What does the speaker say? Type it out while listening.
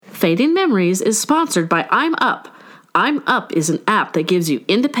Fading Memories is sponsored by I'm Up. I'm Up is an app that gives you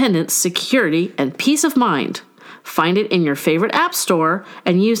independence, security, and peace of mind. Find it in your favorite app store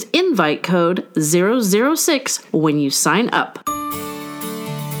and use invite code 006 when you sign up.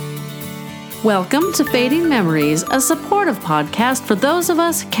 Welcome to Fading Memories, a supportive podcast for those of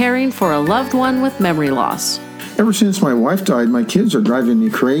us caring for a loved one with memory loss. Ever since my wife died, my kids are driving me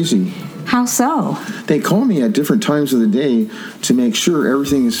crazy. How so? They call me at different times of the day to make sure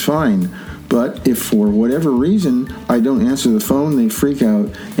everything is fine. But if for whatever reason I don't answer the phone, they freak out,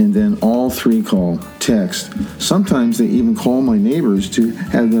 and then all three call, text. Sometimes they even call my neighbors to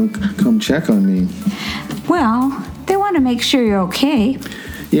have them come check on me. Well, they want to make sure you're okay.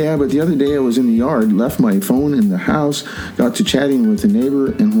 Yeah, but the other day I was in the yard, left my phone in the house, got to chatting with a neighbor,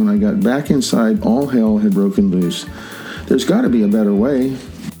 and when I got back inside, all hell had broken loose. There's got to be a better way.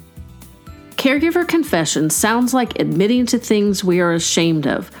 Caregiver Confessions sounds like admitting to things we are ashamed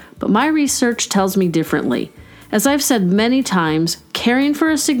of, but my research tells me differently. As I've said many times, caring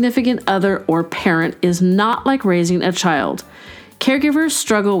for a significant other or parent is not like raising a child. Caregivers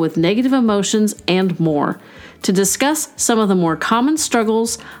struggle with negative emotions and more. To discuss some of the more common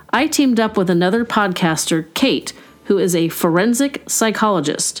struggles, I teamed up with another podcaster, Kate, who is a forensic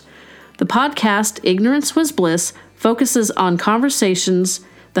psychologist. The podcast, Ignorance Was Bliss, focuses on conversations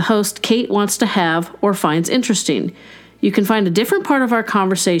the host Kate wants to have or finds interesting. You can find a different part of our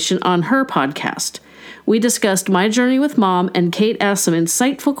conversation on her podcast. We discussed my journey with Mom, and Kate asked some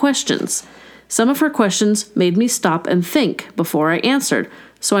insightful questions. Some of her questions made me stop and think before I answered,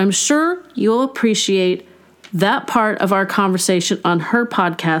 so I'm sure you'll appreciate that part of our conversation on her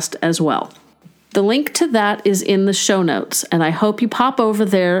podcast as well. The link to that is in the show notes, and I hope you pop over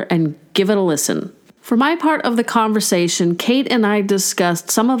there and give it a listen. For my part of the conversation, Kate and I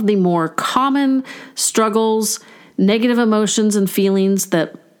discussed some of the more common struggles, negative emotions, and feelings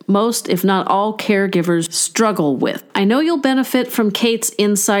that most, if not all, caregivers struggle with. I know you'll benefit from Kate's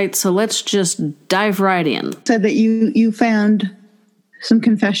insight, so let's just dive right in. Said that you found some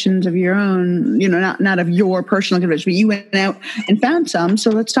confessions of your own, not of your personal confessions, but you went out and found some. So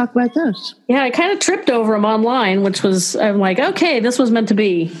let's talk about those. Yeah, I kind of tripped over them online, I'm like, okay, this was meant to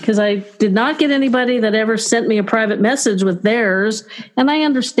be, because I did not get anybody that ever sent me a private message with theirs. And I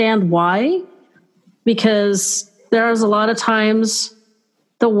understand why, because there's a lot of times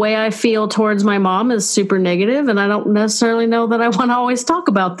the way I feel towards my mom is super negative, and I don't necessarily know that I want to always talk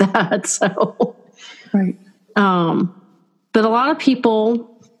about that. So, right. But a lot of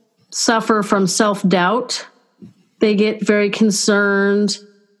people suffer from self-doubt. They get very concerned,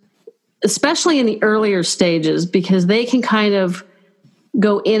 especially in the earlier stages, because they can kind of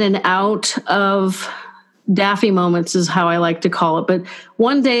go in and out of daffy moments is how I like to call it. But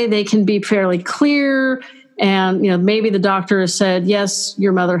one day they can be fairly clear, and maybe the doctor has said, yes,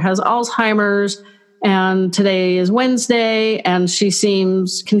 your mother has Alzheimer's, and today is Wednesday, and she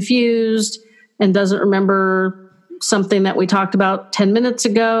seems confused and doesn't remember something that we talked about 10 minutes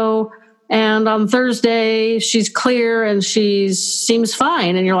ago. And on Thursday, she's clear and she seems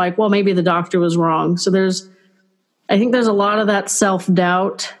fine. And you're like, well, maybe the doctor was wrong. So I think there's a lot of that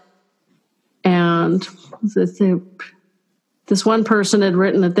self-doubt. And this one person had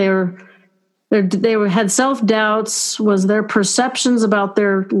written that they had self-doubts. Was their perceptions about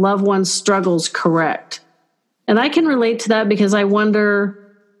their loved one's struggles correct? And I can relate to that, because I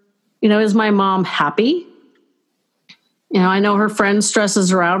wonder, is my mom happy? I know her friend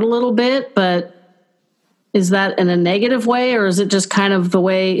stresses her out a little bit, but is that in a negative way, or is it just kind of the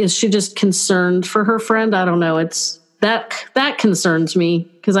way, is she just concerned for her friend? I don't know. It's that concerns me,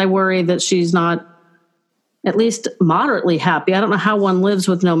 because I worry that she's not at least moderately happy. I don't know how one lives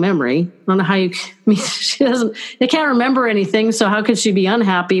with no memory. I don't know how they can't remember anything. So how could she be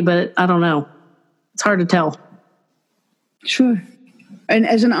unhappy? But I don't know. It's hard to tell. Sure. And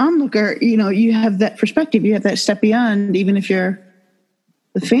as an onlooker, you have that perspective. You have that step beyond, even if you're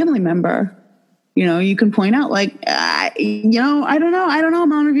the family member. You can point out, like, I don't know,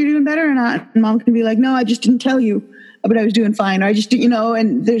 Mom, if you're doing better or not. And Mom can be like, no, I just didn't tell you, but I was doing fine. Or I just,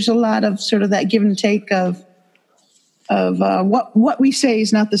 and there's a lot of sort of that give and take of what we say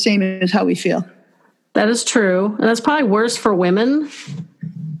is not the same as how we feel. That is true. And that's probably worse for women,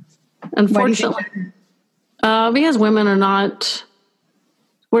 unfortunately. Because women are not...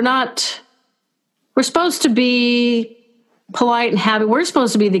 We're supposed to be polite and happy. We're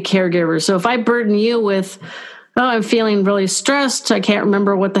supposed to be the caregiver. So if I burden you with, I'm feeling really stressed, I can't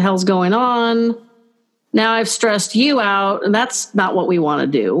remember what the hell's going on, now I've stressed you out, and that's not what we want to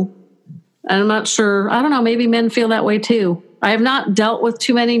do. And I'm not sure, I don't know, maybe men feel that way too. I have not dealt with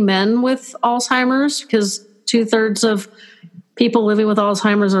too many men with Alzheimer's, because 2/3 of people living with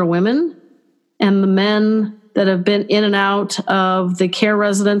Alzheimer's are women, and the men that have been in and out of the care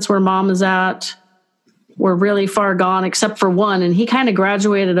residence where mom is at were really far gone, except for one, and he kind of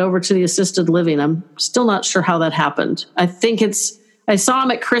graduated over to the assisted living. I'm still not sure how that happened. I saw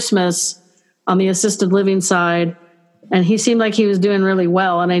him at Christmas on the assisted living side, and he seemed like he was doing really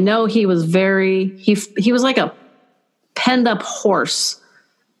well. And I know he was he was like a penned up horse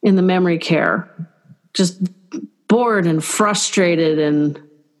in the memory care, just bored and frustrated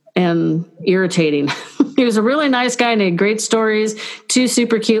and irritating. He was a really nice guy and he had great stories, 2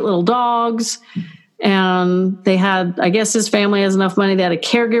 super cute little dogs. And they had, I guess his family has enough money. They had a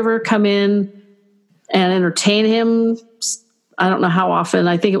caregiver come in and entertain him. I don't know how often.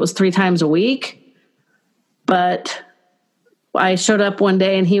 I think it was 3 times a week. But I showed up one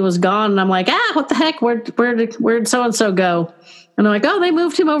day and he was gone. And I'm like, what the heck? Where'd so-and-so go? And they're like, oh, they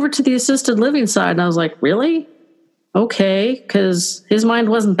moved him over to the assisted living side. And I was like, really? Okay. Because his mind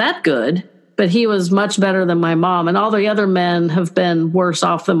wasn't that good. But he was much better than my mom. And all the other men have been worse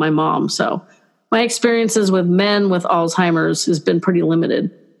off than my mom. So my experiences with men with Alzheimer's has been pretty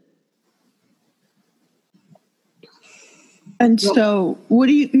limited. And so what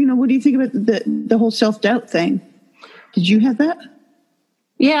do you think about the whole self-doubt thing? Did you have that?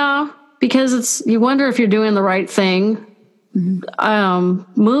 Yeah, because you wonder if you're doing the right thing.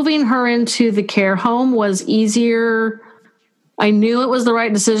 Mm-hmm. Moving her into the care home was easier. I knew it was the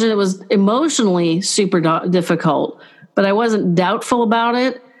right decision. It was emotionally super difficult, but I wasn't doubtful about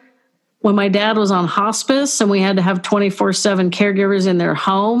it. When my dad was on hospice and we had to have 24/7 caregivers in their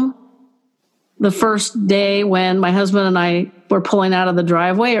home, the first day when my husband and I were pulling out of the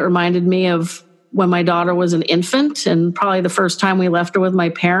driveway, it reminded me of when my daughter was an infant and probably the first time we left her with my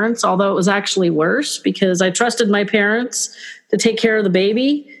parents, although it was actually worse because I trusted my parents to take care of the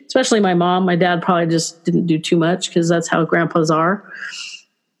baby, especially my mom. My dad probably just didn't do too much because that's how grandpas are.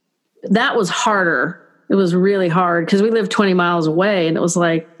 That was harder. It was really hard because we lived 20 miles away and it was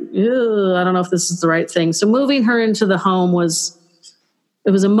like, I don't know if this is the right thing. So moving her into the home was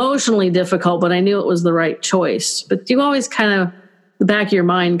emotionally difficult, but I knew it was the right choice. But you always kind of, the back of your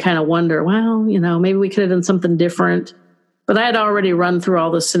mind kind of wonder, well, maybe we could have done something different. But I had already run through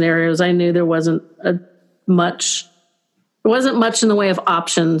all the scenarios. I knew there wasn't much in the way of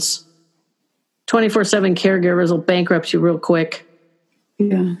options. 24/7 caregivers will bankrupt you real quick.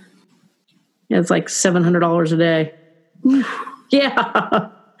 Yeah. It's like $700 a day. Yeah.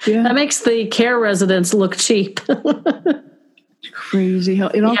 That makes the care residents look cheap. Crazy how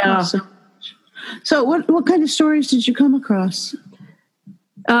it all costs so much. So what kind of stories did you come across?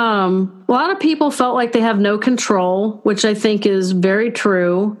 A lot of people felt like they have no control, which I think is very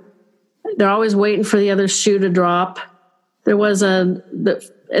true. They're always waiting for the other shoe to drop. There was an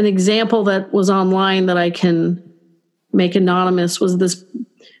example that was online that I can make anonymous. Was this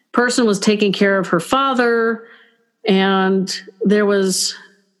person was taking care of her father, and there was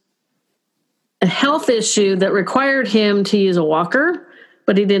a health issue that required him to use a walker,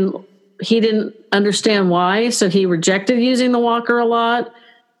 but he didn't understand why, so he rejected using the walker a lot.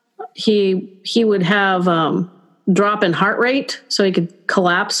 He would have drop in heart rate, so he could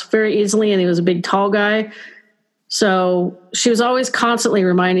collapse very easily, and he was a big, tall guy. So she was always constantly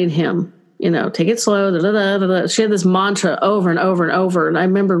reminding him, take it slow, da, da, da, da. She had this mantra over and over and over, and I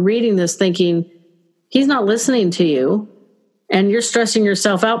remember reading this thinking, he's not listening to you, and you're stressing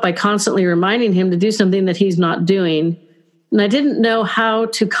yourself out by constantly reminding him to do something that he's not doing. And I didn't know how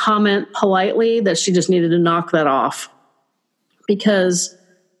to comment politely that she just needed to knock that off because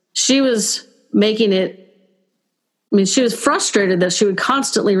she was making it, she was frustrated that she would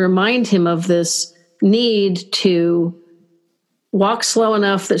constantly remind him of this need to walk slow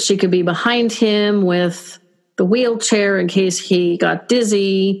enough that she could be behind him with the wheelchair in case he got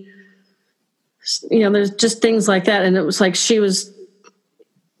dizzy. There's just things like that. And it was like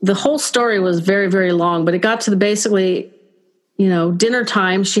the whole story was very, very long, but it got to basically, dinner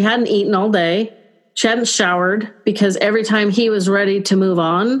time. She hadn't eaten all day. She hadn't showered because every time he was ready to move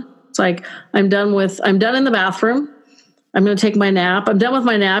on, it's like, I'm done in the bathroom. I'm going to take my nap. I'm done with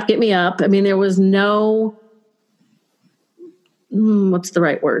my nap. Get me up. There was no, what's the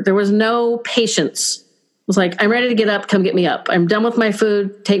right word? There was no patience. It was like, I'm ready to get up. Come get me up. I'm done with my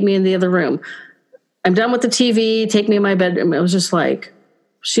food. Take me in the other room. I'm done with the TV. Take me in my bedroom. It was just like,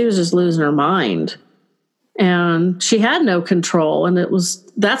 she was just losing her mind. And she had no control. And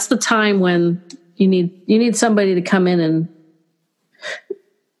that's the time when you need somebody to come in and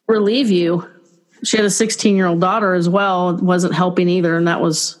relieve you. She had a 16-year-old daughter as well. It wasn't helping either. And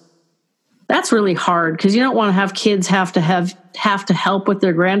that's really hard because you don't want to have kids have to help with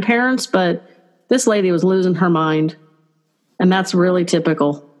their grandparents. But this lady was losing her mind. And that's really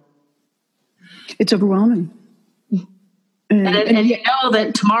typical. It's overwhelming. And you know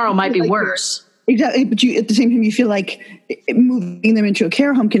that tomorrow might be worse. Exactly. But at the same time, you feel like moving them into a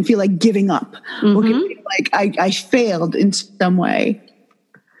care home can feel like giving up. Or can feel like I failed in some way.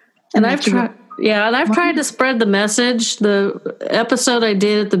 And I've tried. Yeah, and I've tried to spread the message. The episode I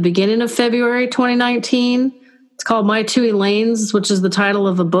did at the beginning of February 2019, it's called My Two Elaines, which is the title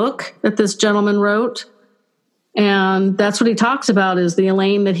of a book that this gentleman wrote. And that's what he talks about, is the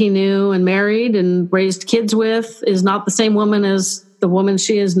Elaine that he knew and married and raised kids with is not the same woman as the woman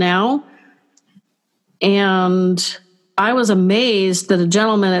she is now. And I was amazed that a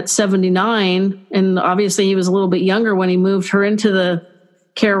gentleman at 79, and obviously he was a little bit younger when he moved her into the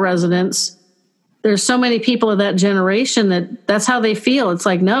care residence. There's so many people of that generation that's how they feel. It's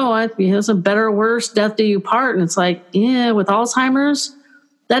like, no, it's a better or worse, death do you part. And it's like, yeah, with Alzheimer's,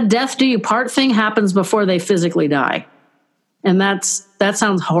 that death do you part thing happens before they physically die. And that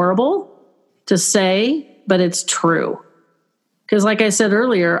sounds horrible to say, but it's true. Because like I said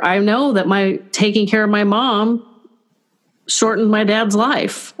earlier, I know that taking care of my mom shortened my dad's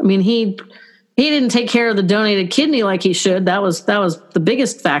life. I mean, he didn't take care of the donated kidney like he should. That was the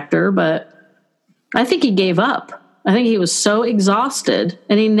biggest factor, but I think he gave up. I think he was so exhausted,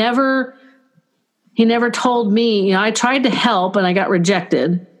 and he never told me. I tried to help and I got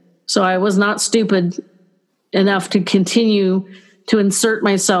rejected. So I was not stupid enough to continue to insert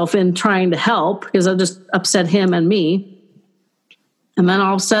myself in trying to help, because I just upset him and me. And then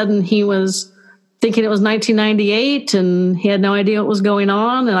all of a sudden he was thinking it was 1998 and he had no idea what was going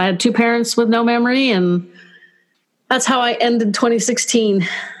on. And I had two parents with no memory. And that's how I ended 2016.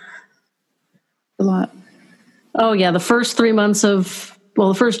 A lot. Oh yeah. The first 3 months the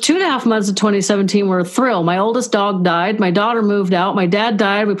first 2.5 months of 2017 were a thrill. My oldest dog died. My daughter moved out. My dad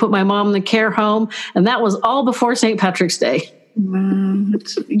died. We put my mom in the care home. And that was all before St. Patrick's Day.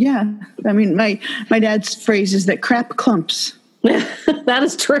 Yeah. I mean, my dad's phrase is that crap clumps. That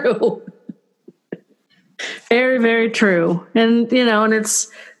is true. Very, very true. And,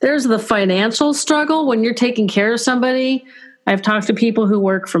 there's the financial struggle when you're taking care of somebody. I've talked to people who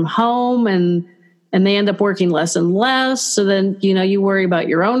work from home and they end up working less and less. So then, you worry about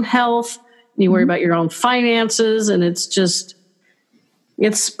your own health, and you worry about your own finances, and it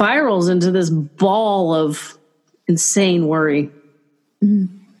spirals into this ball of insane worry.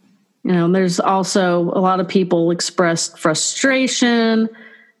 There's also a lot of people expressed frustration.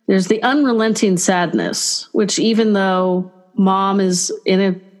 There's the unrelenting sadness, which even though mom is in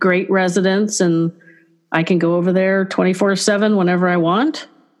a great residence and I can go over there 24/7 whenever I want,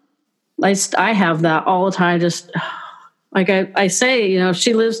 I have that all the time. Just like I say, if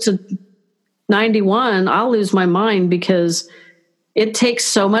she lives to 91, I'll lose my mind, because it takes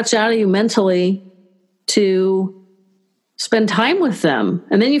so much out of you mentally to spend time with them.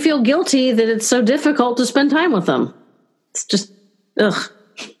 And then you feel guilty that it's so difficult to spend time with them. It's just,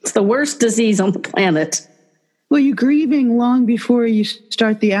 it's the worst disease on the planet. Well, you're grieving long before you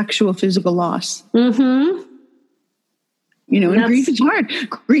start the actual physical loss. Mm-hmm. And grief is hard.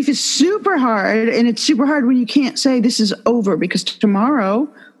 Grief is super hard. And it's super hard when you can't say this is over, because tomorrow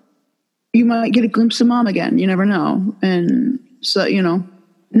you might get a glimpse of mom again. You never know. And so,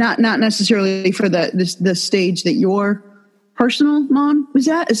 not necessarily for the stage that your personal mom was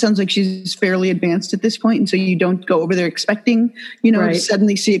at. It sounds like she's fairly advanced at this point. And so you don't go over there expecting, right, to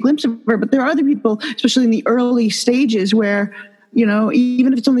suddenly see a glimpse of her. But there are other people, especially in the early stages, where,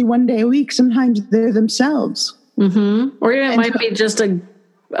 even if it's only one day a week, sometimes they're themselves. Mm-hmm. Or it might be just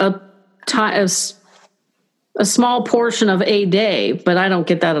a small portion of a day, but I don't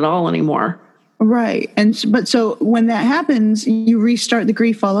get that at all anymore. Right. But so when that happens, you restart the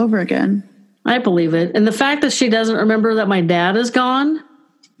grief all over again. I believe it. And the fact that she doesn't remember that my dad is gone,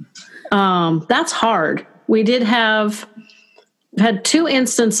 that's hard. We had 2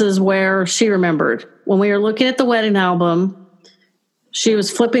 instances where she remembered. When we were looking at the wedding album, she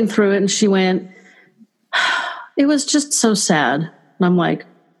was flipping through it and she went, it was just so sad. And I'm like,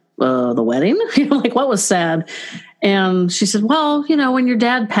 the wedding? Like, what was sad? And she said, well, when your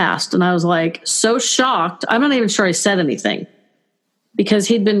dad passed. And I was like, so shocked. I'm not even sure I said anything, because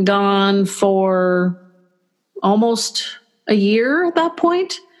he'd been gone for almost a year at that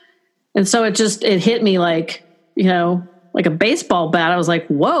point. And so it hit me like, like a baseball bat. I was like,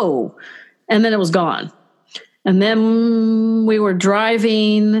 whoa. And then it was gone. And then we were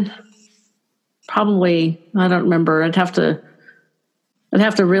driving, probably, I don't remember. I'd have to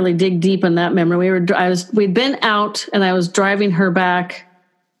really dig deep in that memory. We'd been out and I was driving her back.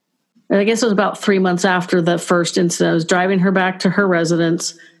 I guess it was about 3 months after the first incident. I was driving her back to her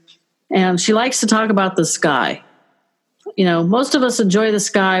residence, and she likes to talk about the sky. most of us enjoy the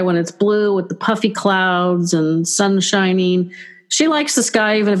sky when it's blue with the puffy clouds and sun shining. She likes the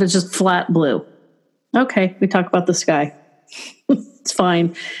sky even if it's just flat blue. Okay, we talk about the sky. It's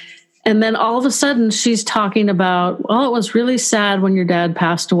fine. And then all of a sudden she's talking about, it was really sad when your dad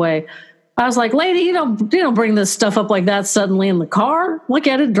passed away. I was like, lady, you don't bring this stuff up like that suddenly in the car. Look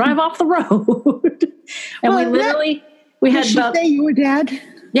at it, drive off the road. And we had about. Did she say your dad?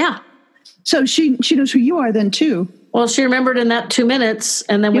 Yeah. So she knows who you are then too. Well, she remembered in that 2 minutes,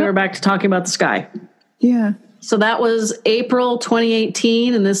 and then we were back to talking about the sky. Yeah. So that was April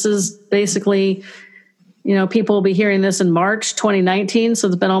 2018, and this is basically, people will be hearing this in March 2019, so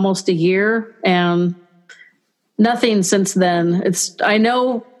it's been almost a year, and nothing since then. I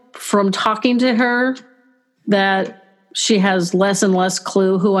know from talking to her that she has less and less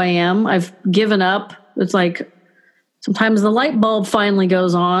clue who I am. I've given up. It's like sometimes the light bulb finally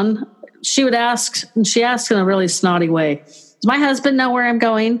goes on. She would ask, and she asked in a really snotty way, does my husband know where I'm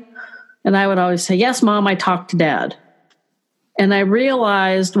going? And I would always say, yes, Mom, I talked to Dad. And I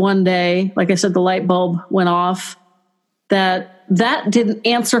realized one day, like I said, the light bulb went off, that didn't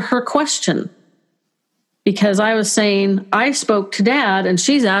answer her question. Because I was saying, I spoke to Dad, and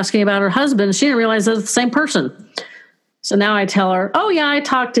she's asking about her husband. She didn't realize that it's the same person. So now I tell her, oh, yeah, I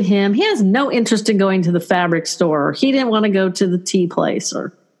talked to him. He has no interest in going to the fabric store. Or he didn't want to go to the tea place.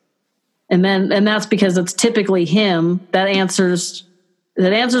 And that's because it's typically him that answers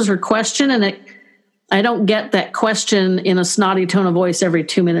her question. And I don't get that question in a snotty tone of voice every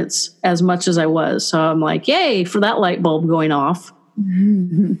 2 minutes as much as I was. So I'm like, yay, for that light bulb going off.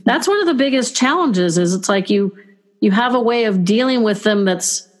 Mm-hmm. That's one of the biggest challenges is it's like you have a way of dealing with them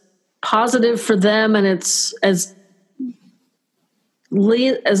that's positive for them, and it's as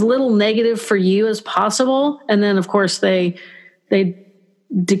little negative for you as possible. And then, of course, they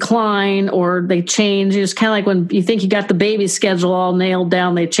decline or they change. It's kind of like when you think you got the baby schedule all nailed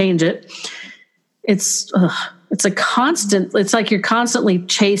down, they change it. It's a constant. It's like you're constantly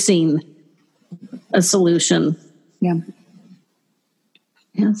chasing a solution. Yeah.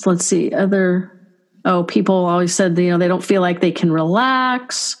 Yes. Let's see. People always said, they don't feel like they can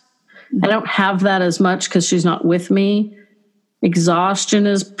relax. I don't have that as much because she's not with me. Exhaustion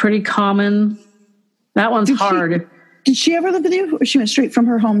is pretty common. That one's hard. Did she ever live with you, or she went straight from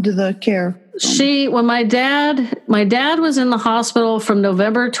her home to the care home? When my dad was in the hospital from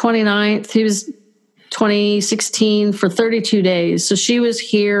November 29th, he was 2016 for 32 days. So she was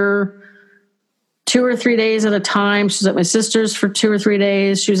here 2 or 3 days at a time. She was at my sister's for 2 or 3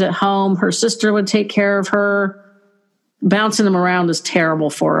 days. She was at home. Her sister would take care of her. Bouncing them around is terrible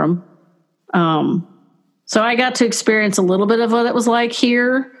for him. So I got to experience a little bit of what it was like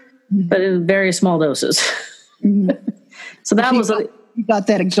here, but in very small doses. Mm-hmm. So that you got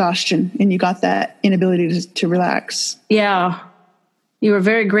that exhaustion and you got that inability to relax. Yeah. You were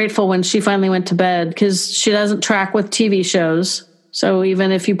very grateful when she finally went to bed because she doesn't track with TV shows. So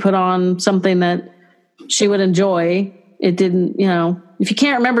even if you put on something that she would enjoy, it didn't, if you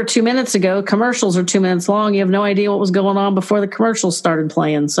can't remember 2 minutes ago, commercials are 2 minutes long. You have no idea what was going on before the commercials started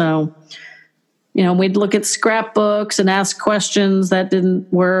playing. So, we'd look at scrapbooks and ask questions that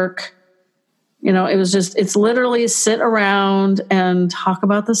didn't work. It's literally sit around and talk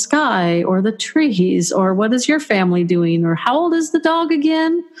about the sky or the trees or what is your family doing or how old is the dog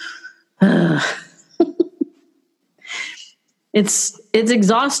again? It's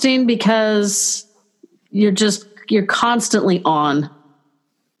exhausting because you're constantly on.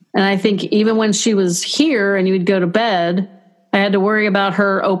 And I think even when she was here and you would go to bed, I had to worry about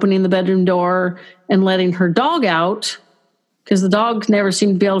her opening the bedroom door and letting her dog out, because the dog never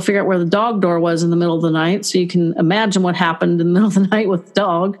seemed to be able to figure out where the dog door was in the middle of the night. So you can imagine what happened in the middle of the night with the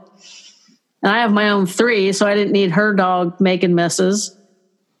dog. And I have my own 3, so I didn't need her dog making messes.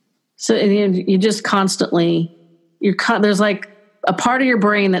 So you just constantly, there's like a part of your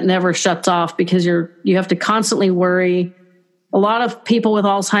brain that never shuts off because you have to constantly worry. A lot of people with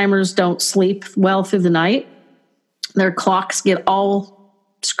Alzheimer's don't sleep well through the night. Their clocks get all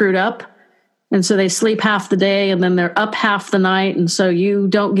screwed up. And so they sleep half the day and then they're up half the night. And so you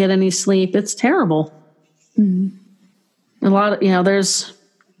don't get any sleep. It's terrible. Mm-hmm. A lot of,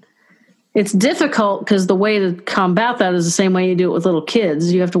 it's difficult because the way to combat that is the same way you do it with little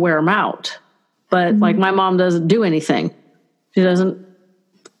kids. You have to wear them out. But like my mom doesn't do anything. She doesn't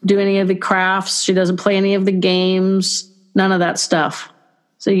do any of the crafts. She doesn't play any of the games, none of that stuff.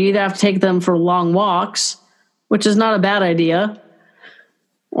 So you either have to take them for long walks, which is not a bad idea,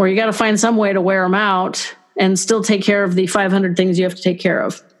 or you got to find some way to wear them out and still take care of the 500 things you have to take care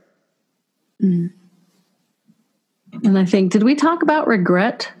of. Mm. And I think, did we talk about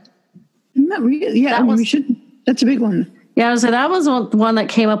regret? Not really. Yeah, we should. That's a big one. Yeah, so that was one that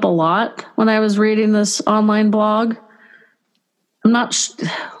came up a lot when I was reading this online blog. I'm not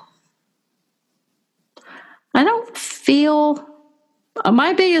I don't feel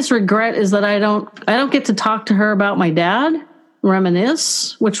my biggest regret is that I don't get to talk to her about my dad,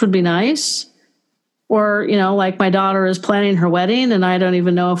 reminisce, which would be nice. Or, like my daughter is planning her wedding and I don't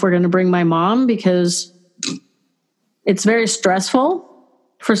even know if we're going to bring my mom because it's very stressful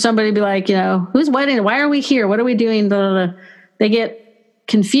for somebody to be like, whose wedding? Why are we here? What are we doing? Blah, blah, blah. They get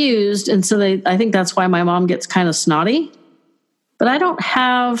confused. And so I think that's why my mom gets kind of snotty. But I don't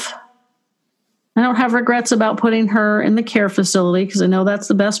have regrets about putting her in the care facility because I know that's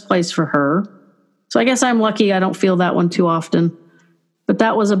the best place for her. So I guess I'm lucky I don't feel that one too often. But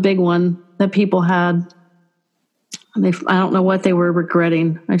that was a big one that people had. I don't know what they were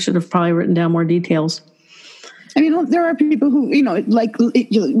regretting. I should have probably written down more details. I mean, there are people who, like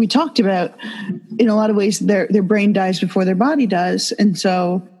we talked about, in a lot of ways, their brain dies before their body does. And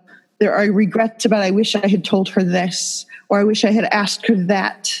so there are regrets about, I wish I had told her this, or I wish I had asked her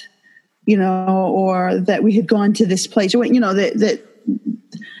that, or that we had gone to this place, or, that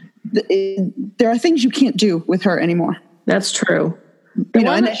there are things you can't do with her anymore. That's true.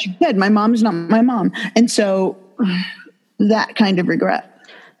 And as you said, my mom's not my mom. And so that kind of regret.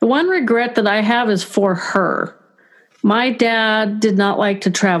 The one regret that I have is for her. My dad did not like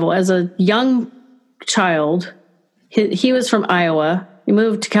to travel. As a young child, he was from Iowa. He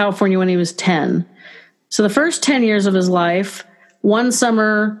moved to California when he was 10. So the first 10 years of his life, one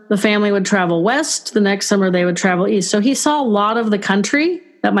summer the family would travel west, the next summer they would travel east. So he saw a lot of the country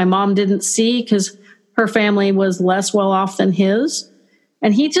that my mom didn't see because her family was less well off than his.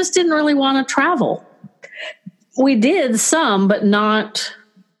 And he just didn't really want to travel. We did some, but not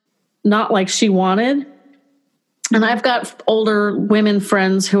like she wanted. And I've got older women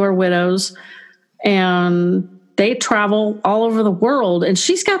friends who are widows, and they travel all over the world. And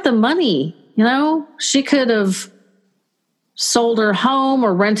she's got the money, She could have sold her home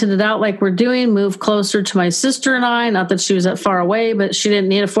or rented it out like we're doing, moved closer to my sister and I. Not that she was that far away, but she didn't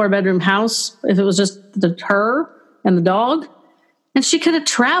need a 4-bedroom house if it was just her and the dog. And she could have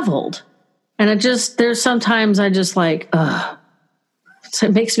traveled. And there's sometimes I just like, ugh. So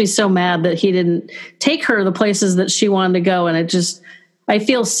it makes me so mad that he didn't take her the places that she wanted to go. And I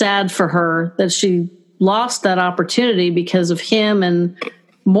feel sad for her that she lost that opportunity because of him and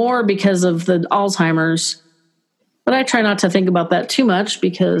more because of the Alzheimer's. But I try not to think about that too much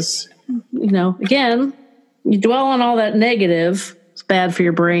because, again, you dwell on all that negative. It's bad for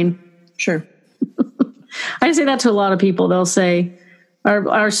your brain. Sure. I say that to a lot of people. They'll say,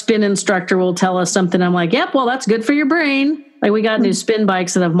 our spin instructor will tell us something. I'm like, yep, well, that's good for your brain. Like we got new spin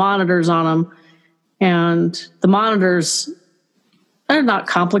bikes that have monitors on them, and the monitors are not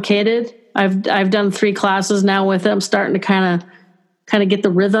complicated. I've done 3 classes now with them, starting to kind of get the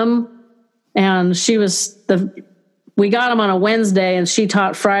rhythm. And we got them on a Wednesday, and she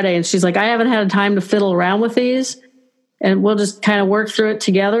taught Friday, and she's like, I haven't had time to fiddle around with these, and we'll just kind of work through it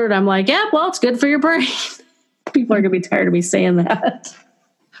together. And I'm like, yeah, well, it's good for your brain. People are going to be tired of me saying that.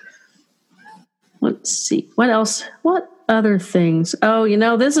 Let's see. What else? What other things?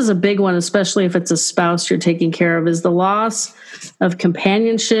 Oh, this is a big one, especially if it's a spouse you're taking care of, is the loss of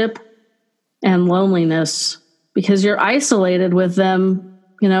companionship and loneliness because you're isolated with them.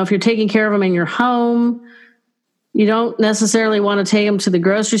 If you're taking care of them in your home, you don't necessarily want to take them to the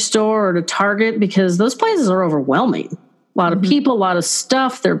grocery store or to Target because those places are overwhelming. A lot of people, a lot of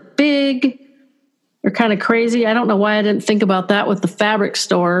stuff. They're big. They're kind of crazy. I don't know why I didn't think about that with the fabric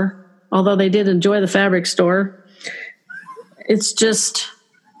store, although they did enjoy the fabric store. It's just,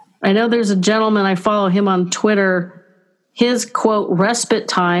 I know there's a gentleman, I follow him on Twitter, his quote, respite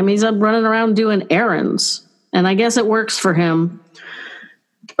time, he's up running around doing errands. And I guess it works for him.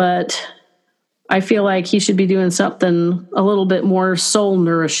 But I feel like he should be doing something a little bit more soul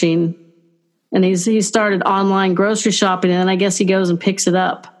nourishing. And he started online grocery shopping, and then I guess he goes and picks it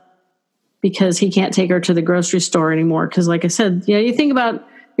up because he can't take her to the grocery store anymore. Because like I said, you think about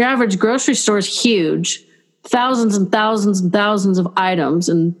your average grocery store is huge, thousands and thousands and thousands of items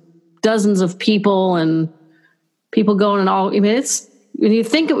and dozens of people and people going and all. I mean, it's when you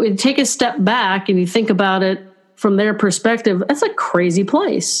take a step back and you think about it from their perspective, that's a crazy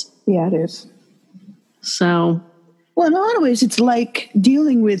place. Yeah, it is. So, well, in a lot of ways, it's like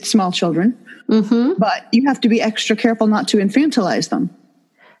dealing with small children, but you have to be extra careful not to infantilize them.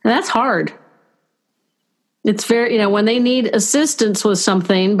 And that's hard. It's very, when they need assistance with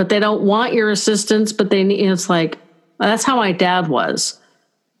something, but they don't want your assistance, but they need, it's like, that's how my dad was.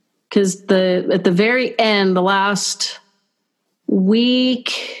 Because at the very end, the last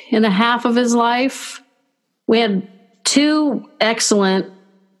week and a half of his life, we had two excellent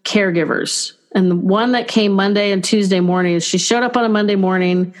caregivers. And the one that came Monday and Tuesday mornings, she showed up on a Monday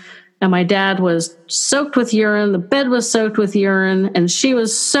morning and my dad was soaked with urine. The bed was soaked with urine. And she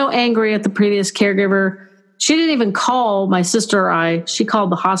was so angry at the previous caregiver. She didn't even call my sister or I. She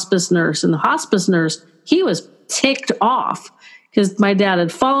called the hospice nurse. And the hospice nurse, he was ticked off because my dad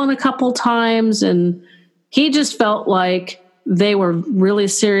had fallen a couple times and he just felt like they were really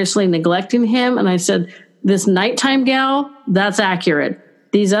seriously neglecting him. And I said, this nighttime gal, that's accurate.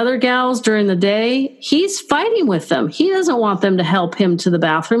 These other gals during the day, he's fighting with them. He doesn't want them to help him to the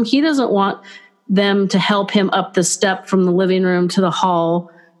bathroom. He doesn't want them to help him up the step from the living room to the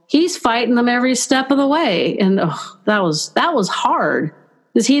hall. He's fighting them every step of the way. And that was hard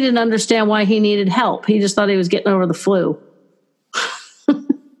because he didn't understand why he needed help. He just thought he was getting over the flu.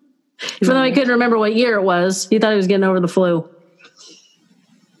 Even though he couldn't remember what year it was, he thought he was getting over the flu.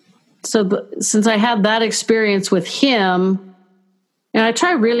 So since I had that experience with him, and I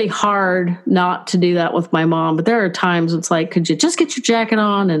try really hard not to do that with my mom, but there are times it's like, could you just get your jacket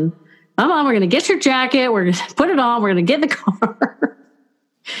on? And my mom, we're going to get your jacket. We're going to put it on. We're going to get in the car.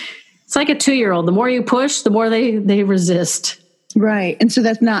 It's like a 2-year-old. The more you push, the more they resist. Right. And so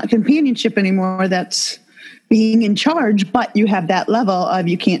that's not companionship anymore. That's being in charge, but you have that level of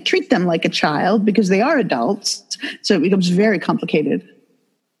you can't treat them like a child because they are adults. So it becomes very complicated.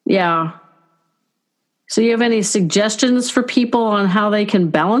 Yeah. So you have any suggestions for people on how they can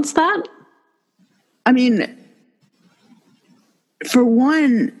balance that? I mean, for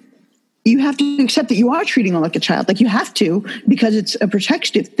one, you have to accept that you are treating them like a child. Like you have to, because it's a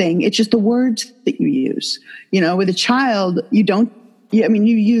protective thing. It's just the words that you use. You know, with a child, you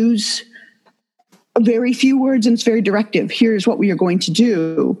use very few words and it's very directive. Here's what we are going to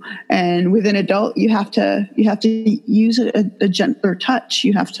do. And with an adult, you have to use a gentler touch.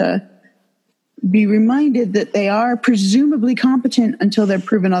 You have to be reminded that they are presumably competent until they're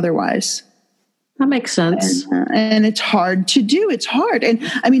proven otherwise. That makes sense. And it's hard to do. It's hard. And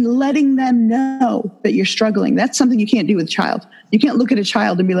I mean, letting them know that you're struggling, that's something you can't do with a child. You can't look at a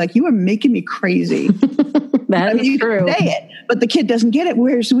child and be like, you are making me crazy. That's true. Can say it, but the kid doesn't get it.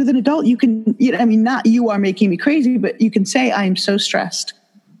 Whereas with an adult, you can, not you are making me crazy, but you can say, I am so stressed.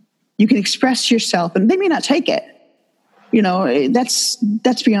 You can express yourself and they may not take it.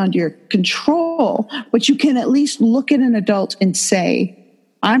 That's beyond your control, but you can at least look at an adult and say,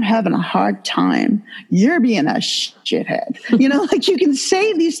 I'm having a hard time. You're being a shithead. Like you can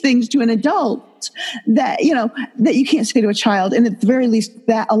say these things to an adult that you can't say to a child. And at the very least,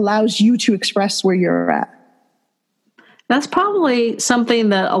 that allows you to express where you're at. That's probably something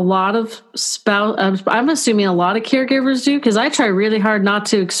that a lot of I'm assuming a lot of caregivers do, because I try really hard not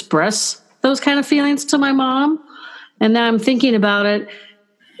to express those kind of feelings to my mom. And now I'm thinking about it.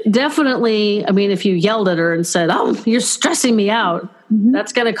 Definitely, I mean, if you yelled at her and said, oh, you're stressing me out,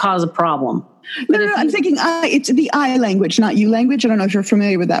 that's going to cause a problem. No, I'm thinking it's the I language, not you language. I don't know if you're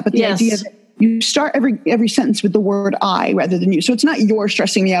familiar with that, but the idea that you start every sentence with the word I rather than you. So it's not you're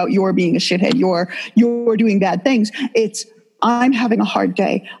stressing me out, you're being a shithead, you're doing bad things. It's I'm having a hard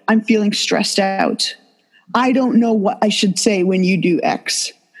day. I'm feeling stressed out. I don't know what I should say when you do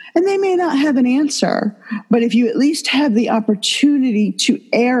X. And they may not have an answer, but if you at least have the opportunity to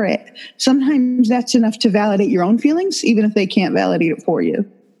air it, sometimes that's enough to validate your own feelings, even if they can't validate it for you.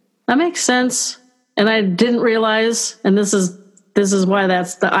 That makes sense. And I didn't realize, and this is why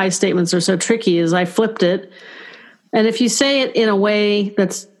the I statements are so tricky, is I flipped it. And if you say it in a way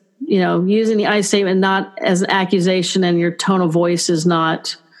that's, using the I statement not as an accusation and your tone of voice is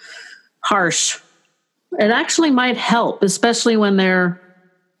not harsh, it actually might help, especially when they're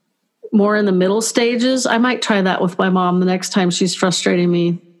more in the middle stages. I might try that with my mom the next time she's frustrating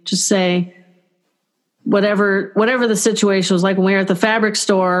me. Just say whatever the situation was, like when we were at the fabric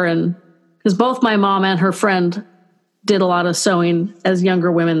store, and because both my mom and her friend did a lot of sewing as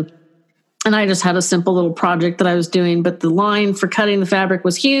younger women. And I just had a simple little project that I was doing, but the line for cutting the fabric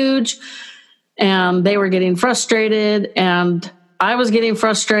was huge and they were getting frustrated and I was getting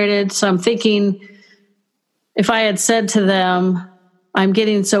frustrated. So I'm thinking, if I had said to them, I'm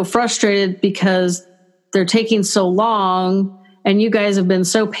getting so frustrated because they're taking so long and you guys have been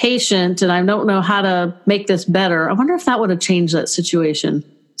so patient and I don't know how to make this better, I wonder if that would have changed that situation.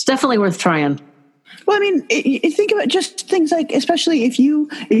 It's definitely worth trying. Well, I mean, think about just things like, especially if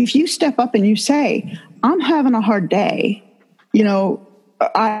you step up and you say, I'm having a hard day,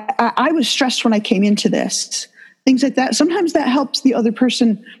 I was stressed when I came into this, things like that. Sometimes that helps the other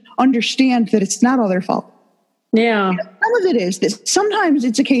person understand that it's not all their fault. Yeah. Some of it is this. Sometimes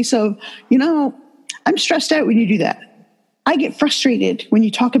it's a case of, I'm stressed out when you do that. I get frustrated when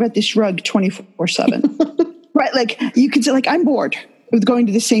you talk about this rug 24/7. Right. Like you could say, like, I'm bored with going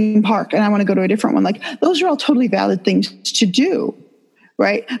to the same park and I want to go to a different one. Like those are all totally valid things to do.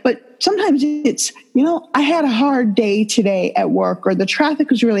 Right. But sometimes it's, I had a hard day today at work, or the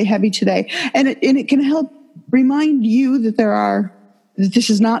traffic was really heavy today. And it can help remind you that that this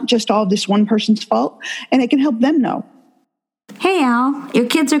is not just all this one person's fault, and it can help them know. Hey, Al, your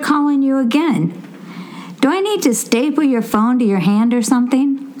kids are calling you again. Do I need to staple your phone to your hand or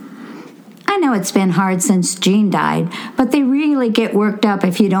something? I know it's been hard since Jean died, but they really get worked up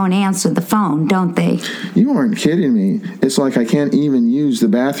if you don't answer the phone, don't they? You aren't kidding me. It's like I can't even use the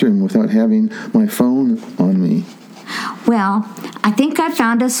bathroom without having my phone on me. Well, I think I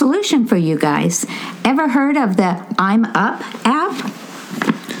found a solution for you guys. Ever heard of the I'm Up app?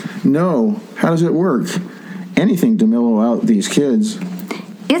 No. How does it work? Anything to mellow out these kids.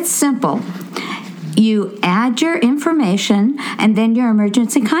 It's simple. You add your information and then your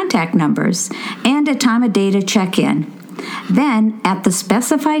emergency contact numbers and a time of day to check in. Then, at the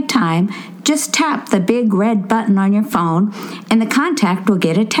specified time, just tap the big red button on your phone and the contact will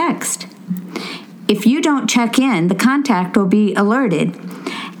get a text. If you don't check in, the contact will be alerted.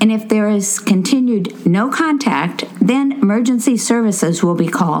 And if there is continued no contact, then emergency services will be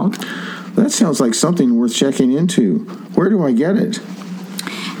called. That sounds like something worth checking into. Where do I get it?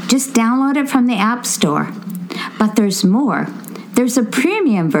 Just download it from the App Store. But there's more. There's a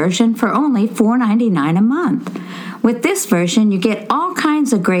premium version for only $4.99 a month. With this version, you get all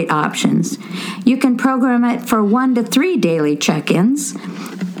kinds of great options. You can program it for 1 to 3 daily check-ins.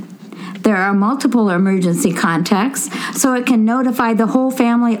 There are multiple emergency contacts, so it can notify the whole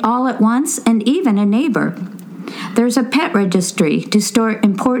family all at once and even a neighbor. There's a pet registry to store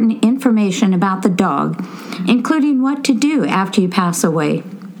important information about the dog, including what to do after you pass away.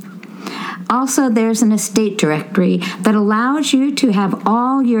 Also, there's an estate directory that allows you to have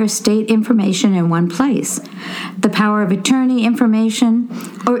all your estate information in one place, the power of attorney information,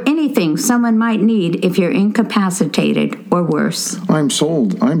 or anything someone might need if you're incapacitated or worse. I'm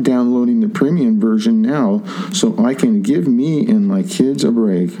sold. I'm downloading the premium version now so I can give me and my kids a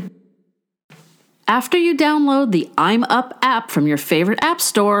break. After you download the I'm Up app from your favorite app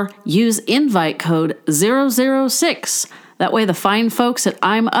store, use invite code 006. That way the fine folks at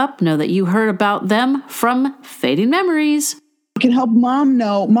I'm Up know that you heard about them from Fading Memories. It can help mom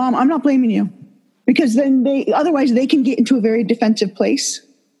know, Mom, I'm not blaming you. Because then otherwise they can get into a very defensive place.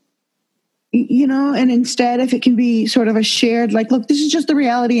 And instead, if it can be sort of a shared, like, look, this is just the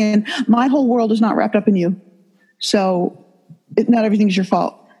reality and my whole world is not wrapped up in you. So not everything's your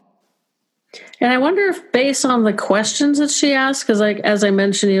fault. And I wonder if, based on the questions that she asks, because like as I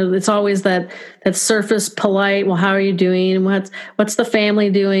mentioned, it's always that surface polite. Well, how are you doing? What's the family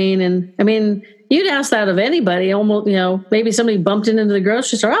doing? And I mean, you'd ask that of anybody. Almost, maybe somebody bumped into the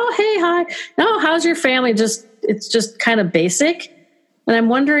grocery store. Oh, hey, hi. No, how's your family? It's just kind of basic. And I'm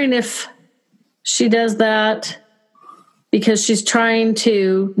wondering if she does that because she's trying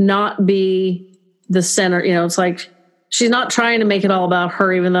to not be the center. It's like, she's not trying to make it all about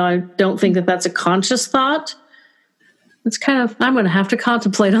her, even though I don't think that that's a conscious thought. It's kind of, I'm going to have to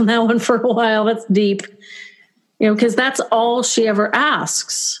contemplate on that one for a while. That's deep, because that's all she ever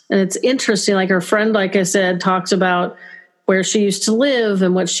asks. And it's interesting. Like her friend, like I said, talks about where she used to live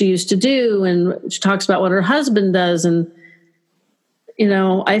and what she used to do. And she talks about what her husband does. And,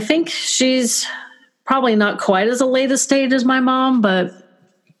 I think she's probably not quite as a late stage as my mom, but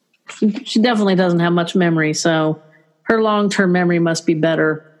she definitely doesn't have much memory. So her long-term memory must be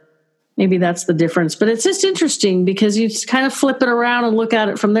better. Maybe that's the difference. But it's just interesting because you just kind of flip it around and look at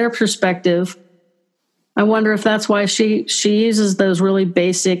it from their perspective. I wonder if that's why she uses those really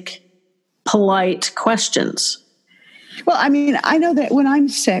basic, polite questions. Well, I mean, I know that when I'm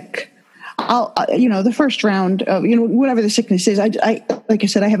sick, I'll, the first round of, whatever the sickness is, I like I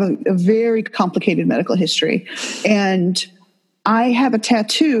said, I have a very complicated medical history. And I have a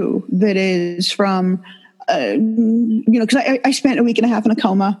tattoo that is from, because I spent a week and a half in a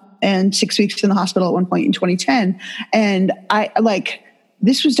coma and 6 weeks in the hospital at one point in 2010. And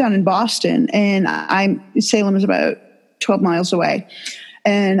this was down in Boston, and Salem is about 12 miles away.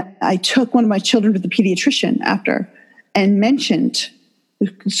 And I took one of my children to the pediatrician after and mentioned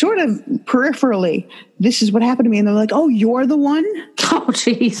sort of peripherally, this is what happened to me. And they're like, oh, you're the one? Oh,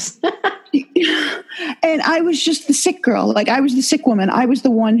 geez. And I was just the sick girl. Like I was the sick woman. I was the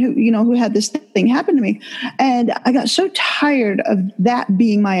one who had this thing happen to me. And I got so tired of that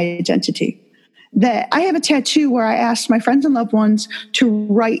being my identity that I have a tattoo where I asked my friends and loved ones to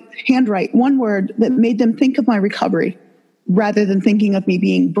handwrite one word that made them think of my recovery rather than thinking of me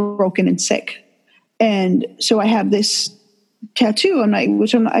being broken and sick. And so I have this tattoo. I'm not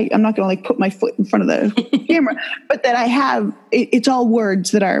going to like put my foot in front of the camera, but that I have, it's all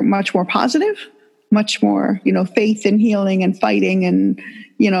words that are much more positive, much more, faith and healing and fighting and,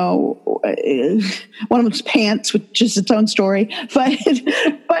 one of them's pants, which is its own story, but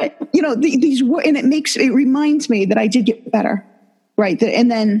these and it reminds me that I did get better. Right.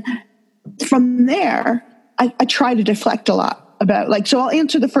 And then from there, I try to deflect a lot about so I'll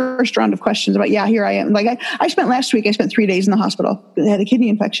answer the first round of questions about, here I am. Like I spent 3 days in the hospital. I had a kidney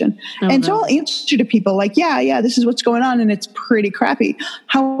infection. So I'll answer to people like, this is what's going on. And it's pretty crappy.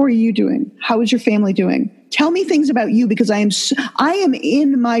 How are you doing? How is your family doing? Tell me things about you, because I am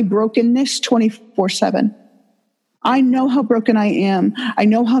in my brokenness 24/7. I know how broken I am. I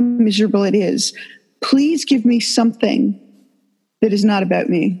know how miserable it is. Please give me something that is not about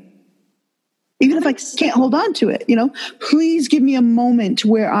me. Even if I can't hold on to it, please give me a moment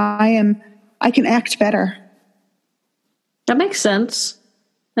where I can act better. That makes sense.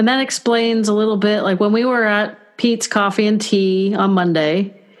 And that explains a little bit, like when we were at Pete's Coffee and Tea on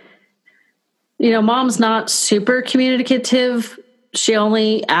Monday, Mom's not super communicative. She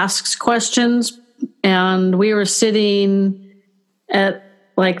only asks questions. And we were sitting at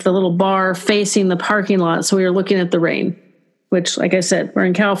the little bar facing the parking lot. So we were looking at the rain, which, like I said, we're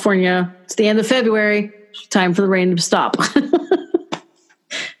in California. It's the end of February. Time for the rain to stop.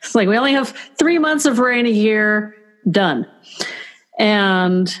 It's we only have 3 months of rain a year. Done.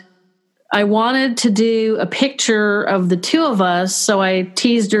 And I wanted to do a picture of the two of us. So I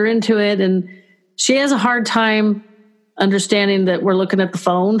teased her into it. And she has a hard time understanding that we're looking at the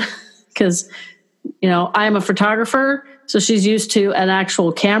phone because, I'm a photographer. So she's used to an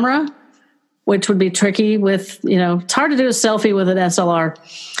actual camera, which would be tricky with, it's hard to do a selfie with an SLR.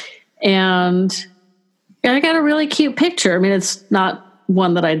 And I got a really cute picture. I mean, it's not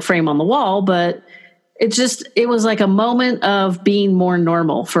one that I'd frame on the wall, but it was like a moment of being more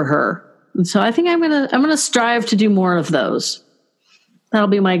normal for her. And so I think I'm going to strive to do more of those. That'll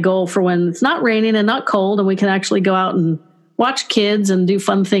be my goal for when it's not raining and not cold and we can actually go out and watch kids and do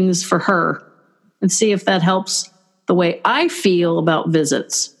fun things for her and see if that helps the way I feel about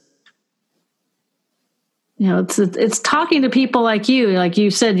visits. It's talking to people like you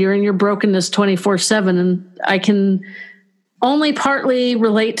said, you're in your brokenness 24/7, and I can only partly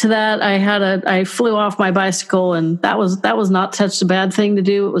relate to that. I flew off my bicycle, and that was not such a bad thing to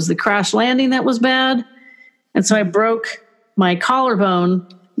do. It was the crash landing that was bad. And so I broke my collarbone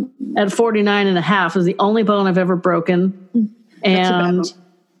at 49 and a half. It was the only bone I've ever broken. And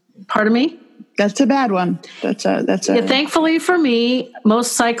pardon me? That's a bad one. Yeah, thankfully for me,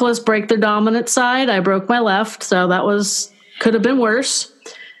 most cyclists break their dominant side. I broke my left, so could have been worse.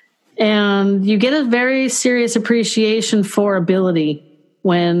 And you get a very serious appreciation for ability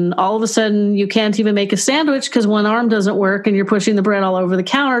when all of a sudden you can't even make a sandwich because one arm doesn't work and you're pushing the bread all over the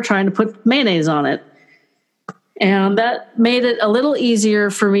counter trying to put mayonnaise on it. And that made it a little easier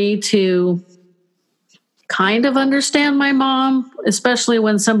for me to kind of understand my mom, especially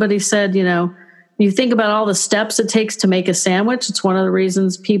when somebody said, you think about all the steps it takes to make a sandwich. It's one of the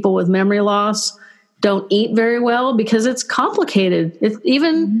reasons people with memory loss don't eat very well, because it's complicated. It's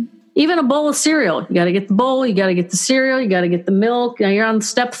even a bowl of cereal. You got to get the bowl, you got to get the cereal, you got to get the milk. You're on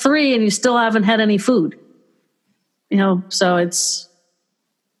step 3 and you still haven't had any food. So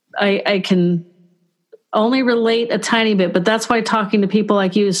I can only relate a tiny bit, but that's why talking to people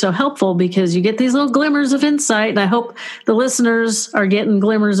like you is so helpful, because you get these little glimmers of insight. And I hope the listeners are getting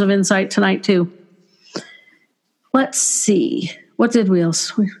glimmers of insight tonight too. Let's see. What did we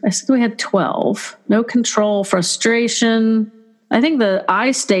else? I said we had 12. No control, frustration. I think the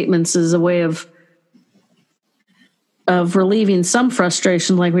I statements is a way of relieving some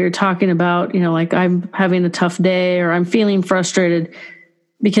frustration, like we were talking about, like I'm having a tough day or I'm feeling frustrated,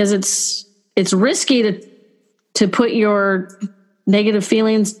 because it's risky to put your negative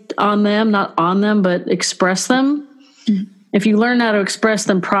feelings on them, not on them, but express them. Mm-hmm. If you learn how to express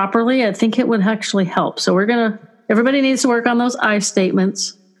them properly, I think it would actually help. So everybody needs to work on those I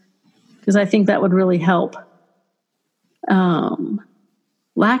statements, because I think that would really help.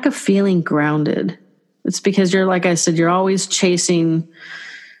 Lack of feeling grounded. It's because like I said, you're always chasing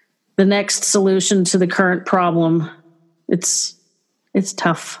the next solution to the current problem. It's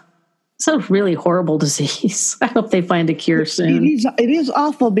tough. It's a really horrible disease. I hope they find a cure soon. It is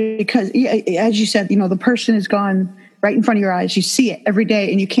awful because, as you said, the person is gone right in front of your eyes. You see it every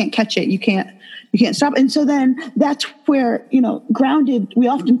day and you can't catch it. You can't stop. And so then that's where, grounded, we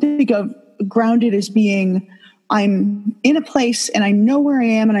often think of grounded as being, I'm in a place and I know where I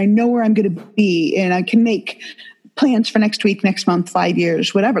am and I know where I'm going to be, and I can make plans for next week, next month, 5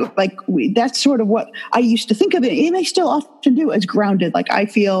 years, whatever. Like that's sort of what I used to think of it, and I still often do, as grounded. Like I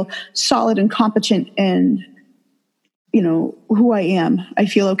feel solid and competent and, who I am. I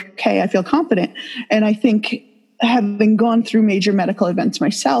feel okay. I feel confident. And I think having gone through major medical events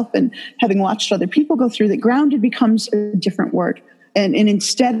myself and having watched other people go through that, grounded becomes a different word. And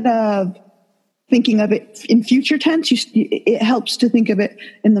instead of thinking of it in future tense, it helps to think of it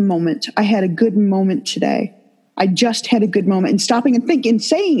in the moment. I had a good moment today. I just had a good moment, and stopping and thinking,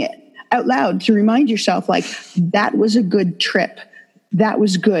 saying it out loud to remind yourself, like, that was a good trip. That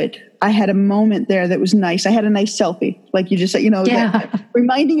was good. I had a moment there that was nice. I had a nice selfie, like you just said,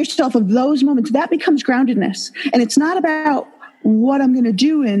 reminding yourself of those moments, that becomes groundedness. And it's not about what I'm going to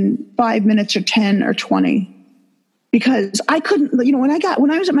do in 5 minutes or 10 or 20, because I couldn't, when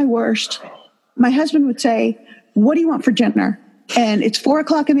I was at my worst, my husband would say, what do you want for dinner? And it's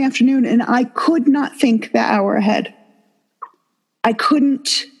 4:00 in the afternoon, and I could not think that hour ahead. I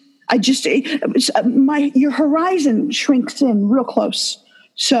couldn't. Your horizon shrinks in real close.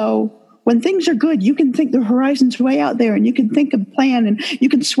 So when things are good, you can think the horizon's way out there, and you can think of a plan, and you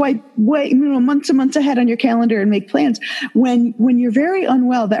can swipe way, months and months ahead on your calendar and make plans. When you're very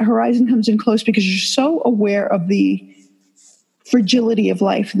unwell, that horizon comes in close because you're so aware of the fragility of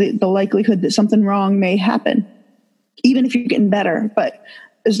life, the likelihood that something wrong may happen, even if you're getting better. But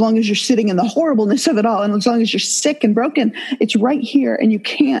as long as you're sitting in the horribleness of it all, and as long as you're sick and broken, it's right here, and you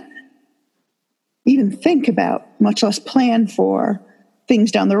can't even think about, much less plan for,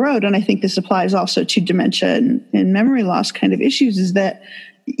 things down the road. And I think this applies also to dementia and memory loss kind of issues, is that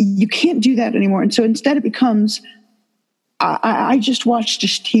you can't do that anymore. And so instead it becomes, I just watched a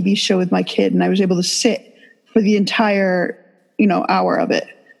TV show with my kid, and I was able to sit for the entire hour of it,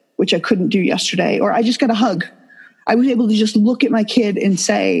 which I couldn't do yesterday. Or I just got a hug. I was able to just look at my kid and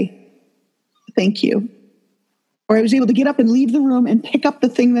say, thank you. Or I was able to get up and leave the room and pick up the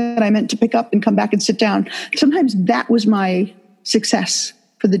thing that I meant to pick up and come back and sit down. Sometimes that was my success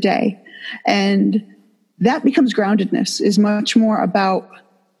for the day. And that becomes groundedness, is much more about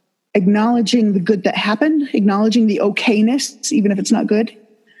acknowledging the good that happened, acknowledging the okayness, even if it's not good.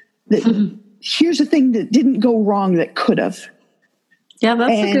 That here's a thing that didn't go wrong that could have. Yeah,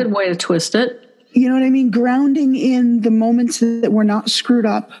 that's a good way to twist it. You know what I mean? Grounding in the moments that were not screwed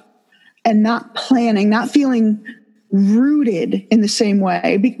up, and not planning, not feeling rooted in the same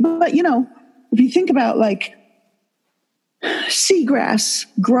way. But, if you think about, like, seagrass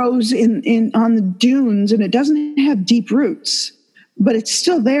grows on the dunes, and it doesn't have deep roots, but it's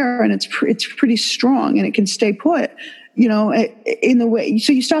still there, and it's pretty strong, and it can stay put, in the way.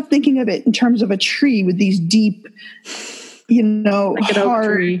 So you stop thinking of it in terms of a tree with these deep, like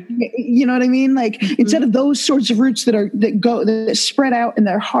hard, you know what I mean? Like, instead of those sorts of roots that spread out, and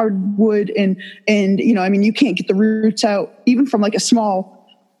they're hardwood, and you can't get the roots out even from like a small,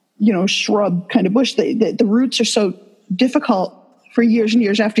 shrub kind of bush. The roots are so difficult for years and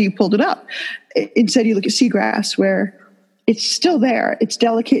years after you pulled it up. Instead, you look at seagrass, where it's still there. It's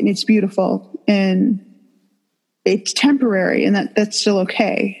delicate and it's beautiful, and it's temporary, and that's still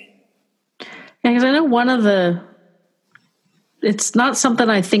okay. Yeah, because I know it's not something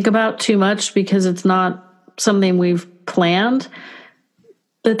I think about too much, because it's not something we've planned.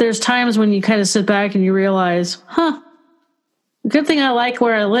 But there's times when you kind of sit back and you realize, good thing I like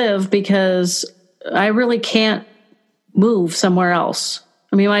where I live, because I really can't move somewhere else.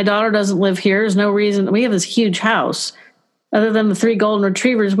 I mean, my daughter doesn't live here. There's no reason. We have this huge house. Other than the 3 golden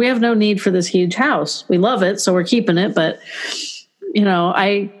retrievers, we have no need for this huge house. We love it, so we're keeping it. But,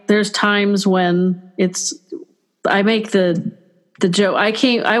 there's times when I make the joke.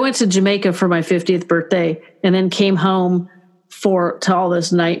 I went to Jamaica for my 50th birthday, and then came home to all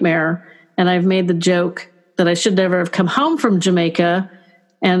this nightmare. And I've made the joke that I should never have come home from Jamaica.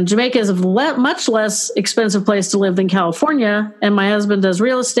 And Jamaica is a much less expensive place to live than California. And my husband does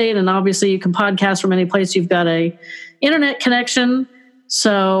real estate, and obviously you can podcast from any place you've got a internet connection.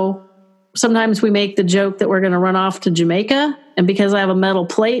 So sometimes we make the joke that we're going to run off to Jamaica. And because I have a metal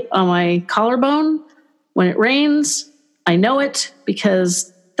plate on my collarbone, when it rains, I know it,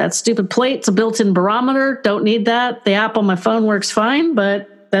 because that stupid plate's a built-in barometer. Don't need that. The app on my phone works fine,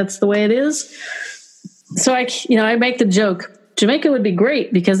 but that's the way it is. So I make the joke, Jamaica would be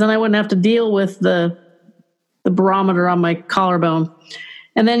great, because then I wouldn't have to deal with the barometer on my collarbone.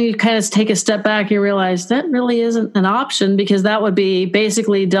 And then you kind of take a step back, you realize that really isn't an option, because that would be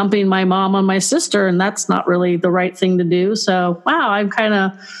basically dumping my mom on my sister, and that's not really the right thing to do. So, wow, I'm kind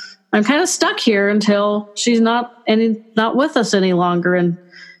of stuck here until she's not with us any longer. And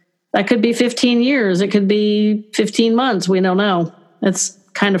that could be 15 years. It could be 15 months. We don't know. It's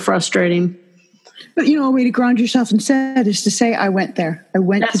kind of frustrating. But, a way to ground yourself instead is to say, I went there. I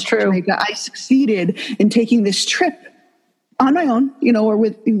went That's to true. Jamaica. I succeeded in taking this trip on my own, or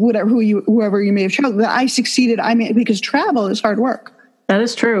with whoever you may have traveled. That I succeeded. Because travel is hard work. That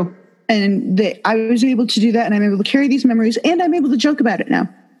is true. And I was able to do that, and I'm able to carry these memories, and I'm able to joke about it now.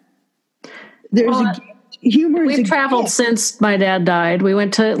 Humor. We've traveled since my dad died. We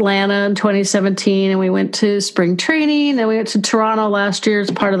went to Atlanta in 2017, and we went to spring training, and we went to Toronto last year as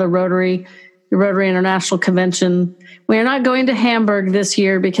part of the Rotary International Convention. We are not going to Hamburg this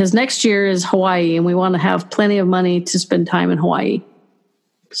year because next year is Hawaii, and we want to have plenty of money to spend time in Hawaii.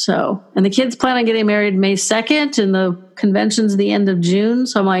 So, and the kids plan on getting married May 2nd, and the convention's the end of June.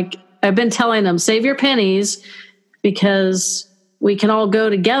 So I'm like, I've been telling them, save your pennies because we can all go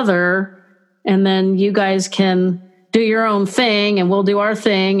together, and then you guys can do your own thing and we'll do our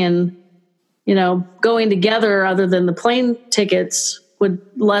thing. And, going together other than the plane tickets would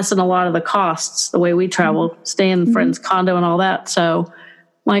lessen a lot of the costs the way we travel, stay in friend's condo and all that. So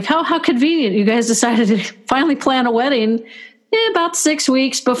like, how convenient you guys decided to finally plan a wedding about 6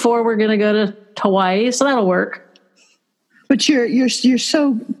 weeks before we're going to go to Hawaii. So that'll work. But you're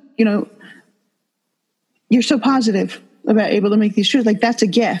so, you're so positive about able to make these choices. Like, that's a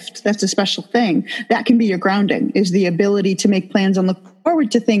gift. That's a special thing. That can be your grounding, is the ability to make plans and look forward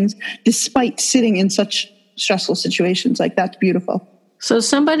to things despite sitting in such stressful situations. Like, that's beautiful. So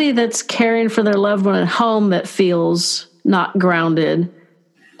somebody that's caring for their loved one at home that feels not grounded,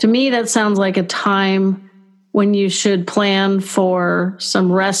 to me, that sounds like a time when you should plan for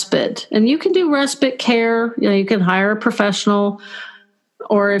some respite. And you can do respite care. You can hire a professional,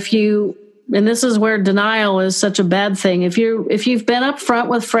 or and this is where denial is such a bad thing. If you've been up front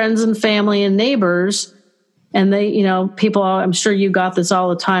with friends and family and neighbors, and they, people, I'm sure you got this all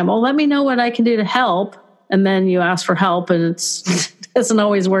the time. Oh, let me know what I can do to help. And then you ask for help, and it doesn't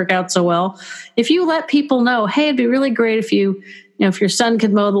always work out so well. If you let people know, hey, it'd be really great if if your son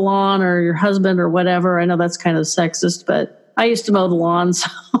could mow the lawn, or your husband, or whatever. I know that's kind of sexist, but I used to mow the lawn, so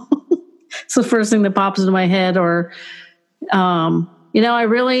it's the first thing that pops into my head. Or, I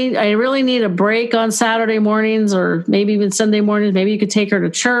really need a break on Saturday mornings, or maybe even Sunday mornings. Maybe you could take her to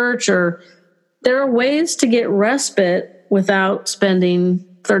church, or there are ways to get respite without spending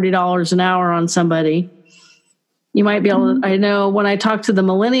 $30 an hour on somebody. You might be able to, I know when I talked to the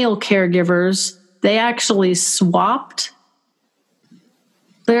millennial caregivers, they actually swapped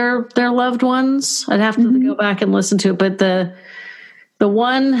their loved ones. I'd have to go back and listen to it. But the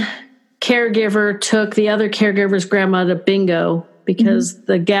one caregiver took the other caregiver's grandma to bingo because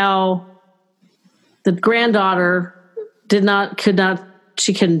the granddaughter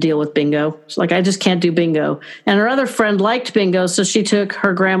she couldn't deal with bingo. She's like, I just can't do bingo. And her other friend liked bingo, so she took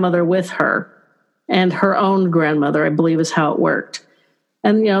her grandmother with her. And her own grandmother, I believe, is how it worked.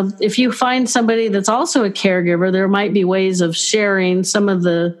 And, if you find somebody that's also a caregiver, there might be ways of sharing some of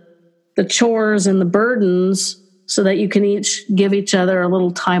the chores and the burdens so that you can each give each other a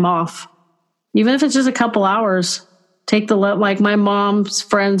little time off. Even if it's just a couple hours, like my mom's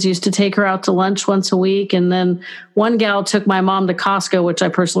friends used to take her out to lunch once a week. And then one gal took my mom to Costco, which I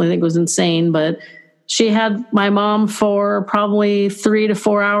personally think was insane, but she had my mom for probably 3 to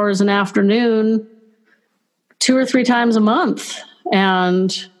 4 hours an afternoon, 2 or 3 times a month.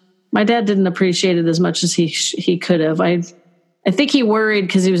 And my dad didn't appreciate it as much as he could have. I think he worried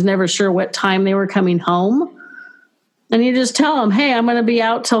because he was never sure what time they were coming home. And you just tell him, hey, I'm going to be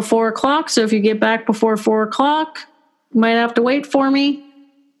out till 4 o'clock. So if you get back before 4 o'clock, you might have to wait for me.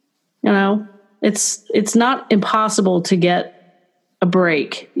 It's not impossible to get a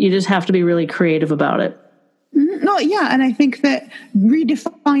break. You just have to be really creative about it. No, yeah. And I think that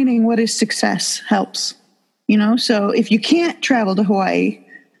redefining what is success helps. So if you can't travel to Hawaii,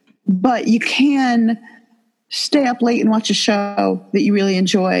 but you can stay up late and watch a show that you really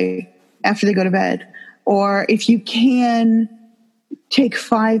enjoy after they go to bed, or if you can take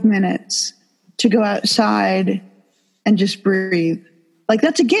 5 minutes to go outside and just breathe, like,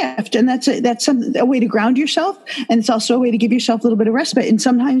 that's a gift. And that's a way to ground yourself. And it's also a way to give yourself a little bit of respite. And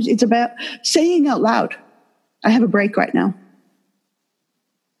sometimes it's about saying out loud, I have a break right now.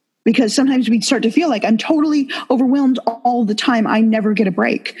 Because sometimes we start to feel like I'm totally overwhelmed all the time. I never get a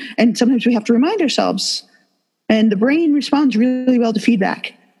break. And sometimes we have to remind ourselves. And the brain responds really well to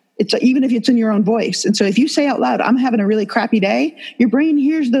feedback. It's even if it's in your own voice. And so if you say out loud, I'm having a really crappy day, your brain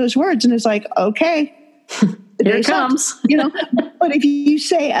hears those words and is like, okay, here it comes. But if you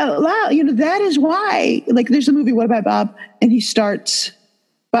say out loud, that is why, like, there's a movie, What About Bob? And he starts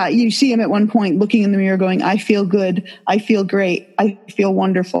But you see him at one point looking in the mirror going, I feel good, I feel great, I feel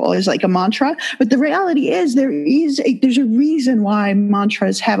wonderful, is like a mantra. But the reality is there's a reason why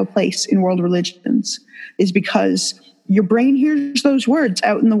mantras have a place in world religions, is because your brain hears those words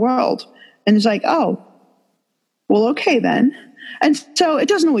out in the world and is like, oh, well, okay then. And so it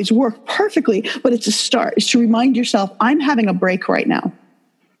doesn't always work perfectly, but it's a start. It's to remind yourself, I'm having a break right now.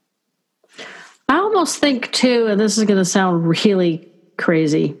 I almost think too, and this is going to sound really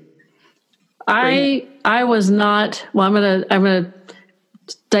crazy. I was not, well, I'm going to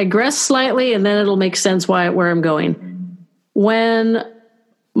digress slightly and then it'll make sense where I'm going. When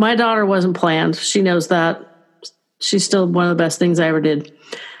my daughter wasn't planned, she knows that. She's still one of the best things I ever did.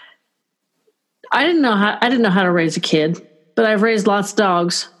 I didn't know how to raise a kid, but I've raised lots of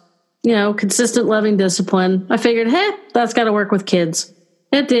dogs, consistent, loving discipline. I figured, hey, that's got to work with kids.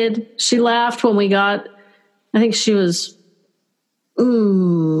 It did. She laughed when we got, I think she was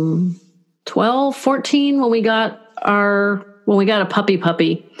 12, 14 when we got a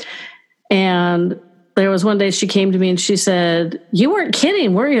puppy. And there was one day she came to me and she said, you weren't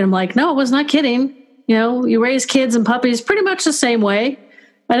kidding, were you? And I'm like, no, I was not kidding. You raise kids and puppies pretty much the same way.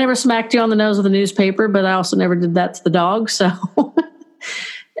 I never smacked you on the nose with a newspaper, but I also never did that to the dog. So,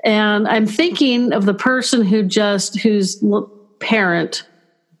 and I'm thinking of the person whose parent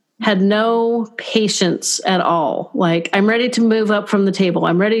had no patience at all. Like, I'm ready to move up from the table.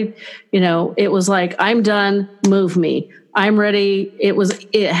 I'm ready. It was like, I'm done, move me. I'm ready.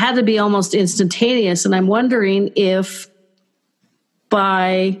 It had to be almost instantaneous. And I'm wondering if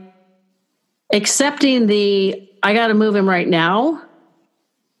by accepting I got to move him right now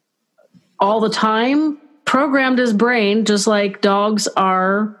all the time, programmed his brain, just like dogs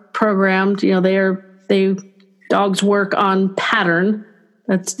are programmed. Dogs work on pattern.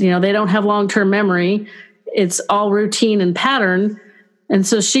 That's, they don't have long-term memory. It's all routine and pattern. And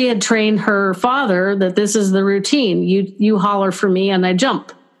so she had trained her father that this is the routine. You holler for me and I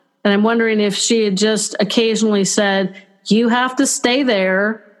jump. And I'm wondering if she had just occasionally said, you have to stay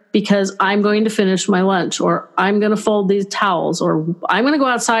there because I'm going to finish my lunch, or I'm going to fold these towels, or I'm going to go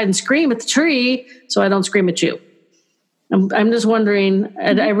outside and scream at the tree so I don't scream at you. I'm just wondering,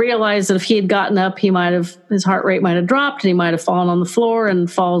 and I realized that if he had gotten up, his heart rate might have dropped and he might have fallen on the floor, and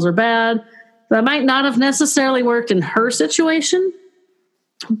falls are bad. That might not have necessarily worked in her situation,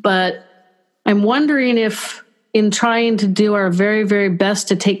 but I'm wondering if in trying to do our very, very best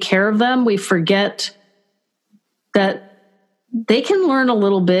to take care of them, we forget that they can learn a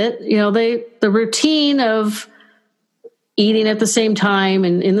little bit. The routine of eating at the same time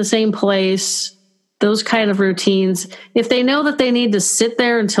and in the same place, those kind of routines, if they know that they need to sit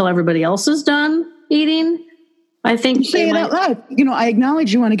there until everybody else is done eating, I think you say it out loud. I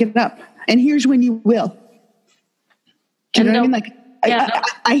acknowledge you want to get up, and here's when you will. Do you know what I mean? Like, yeah,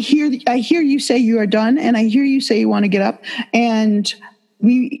 I hear you say you are done, and I hear you say you want to get up, and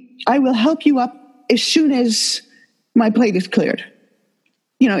I will help you up as soon as my plate is cleared.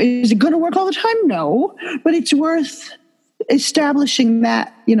 Is it going to work all the time? No, but it's worth establishing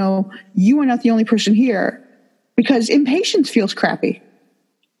that, you are not the only person here, because impatience feels crappy.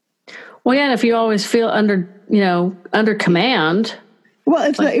 Well, yeah, if you always feel under command.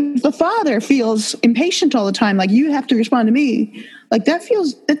 Well, if the father feels impatient all the time, like you have to respond to me, like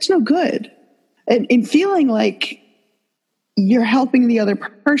that's no good. And feeling like you're helping the other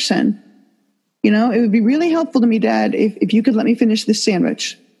person, it would be really helpful to me, Dad, if you could let me finish this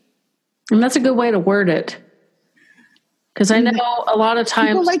sandwich. And that's a good way to word it. Because I know a lot of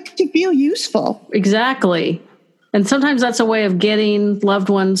times people like to feel useful. Exactly. And sometimes that's a way of getting loved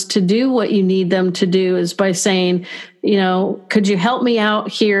ones to do what you need them to do, is by saying, could you help me out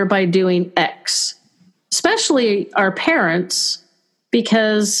here by doing X? Especially our parents,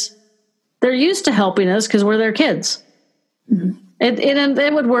 because they're used to helping us because we're their kids. Mm-hmm.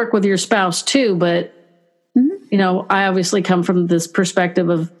 It would work with your spouse too, but I obviously come from this perspective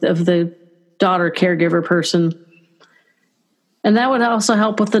of the daughter caregiver person. And that would also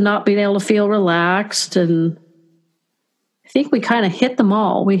help with the not being able to feel relaxed. And I think we kind of hit them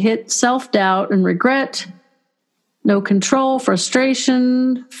all. We hit self-doubt and regret, no control,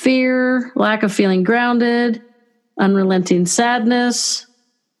 frustration, fear, lack of feeling grounded, unrelenting sadness.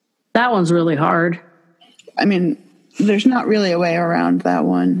 That one's really hard. I mean, there's not really a way around that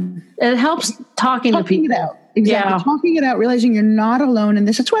one. It helps talking to people. It out. Exactly. Yeah. Talking it out, realizing you're not alone in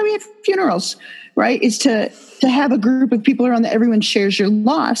this. That's why we have funerals, right? Is to have a group of people around that everyone shares your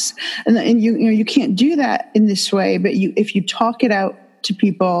loss. And you can't do that in this way, but if you talk it out to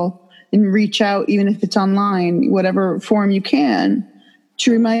people and reach out, even if it's online, whatever form you can,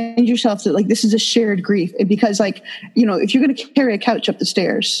 to remind yourself that like this is a shared grief. And because like, you know, if you're going to carry a couch up the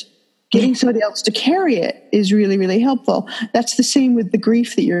stairs, getting somebody else to carry it is really, really helpful. That's the same with the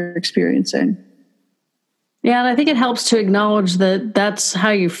grief that you're experiencing. Yeah, and I think it helps to acknowledge that that's how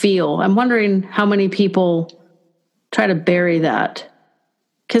you feel. I'm wondering how many people try to bury that.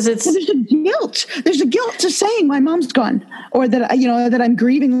 Because there's a guilt. There's a guilt to saying my mom's gone, or that, you know, that I'm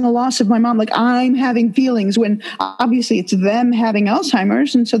grieving the loss of my mom. Like I'm having feelings when obviously it's them having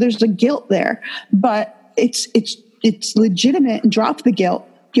Alzheimer's. And so there's a guilt there, but it's legitimate, and drop the guilt.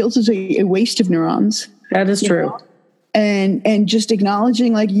 Guilt is a waste of neurons. That is true. Know? And just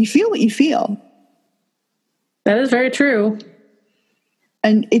acknowledging like you feel what you feel. That is very true.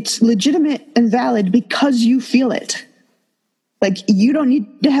 And it's legitimate and valid because you feel it. Like you don't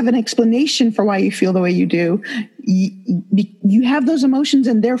need to have an explanation for why you feel the way you do. You have those emotions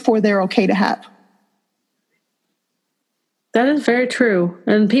and therefore they're okay to have. That is very true.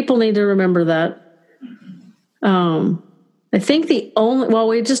 And people need to remember that. I think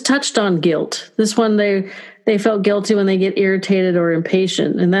we just touched on guilt. This one, they felt guilty when they get irritated or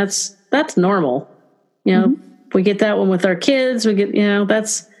impatient. And that's normal. You know, we get that one with our kids. We get, you know,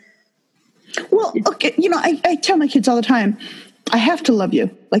 that's. Well, okay. You know, I tell my kids all the time, I have to love you.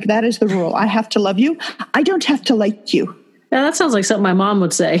 Like that is the rule. I have to love you. I don't have to like you. Yeah, that sounds like something my mom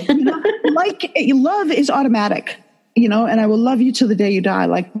would say. You know, like love is automatic, you know, and I will love you till the day you die.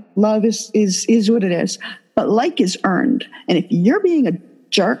 Like love is what it is. But like is earned. And if you're being a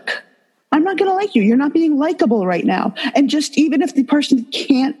jerk, I'm not going to like you. You're not being likable right now. And just even if the person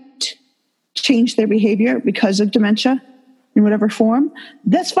can't change their behavior because of dementia in whatever form,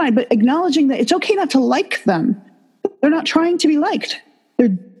 that's fine. But acknowledging that it's okay not to like them. They're not trying to be liked. They're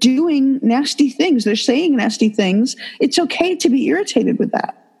doing nasty things. They're saying nasty things. It's okay to be irritated with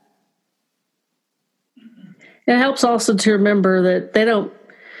that. It helps also to remember that they don't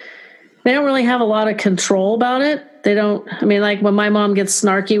really have a lot of control about it. I mean, like when my mom gets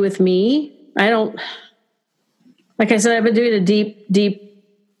snarky with me, like I said, I've been doing a deep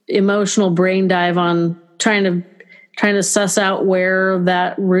emotional brain dive on trying to suss out where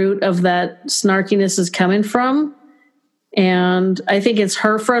that root of that snarkiness is coming from. And I think it's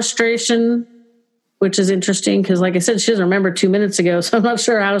her frustration, which is interesting because, like I said, she doesn't remember 2 minutes ago, so I'm not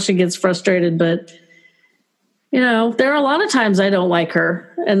sure how she gets frustrated. But, you know, there are a lot of times I don't like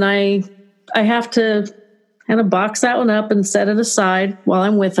her, and I have to kind of box that one up and set it aside while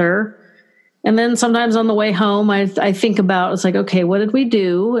I'm with her. And then sometimes on the way home, I think about, it's like, okay, what did we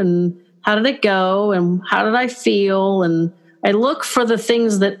do? And how did it go? And how did I feel? And I look for the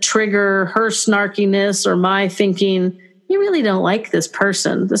things that trigger her snarkiness or my thinking, you really don't like this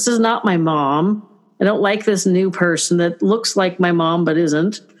person. This is not my mom. I don't like this new person that looks like my mom but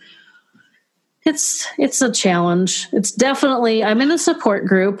isn't. It's a challenge. It's definitely, I'm in a support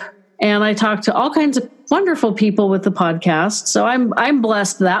group and I talk to all kinds of wonderful people with the podcast. So I'm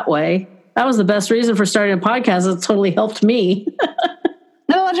blessed that way. That was the best reason for starting a podcast. It totally helped me.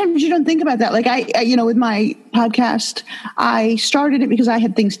 A lot of times you don't think about that. Like I, you know, with my podcast, I started it because I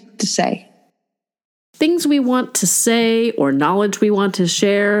had things to say. Things we want to say or knowledge we want to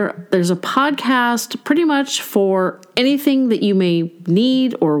share. There's a podcast pretty much for anything that you may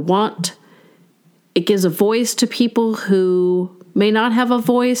need or want. It gives a voice to people who may not have a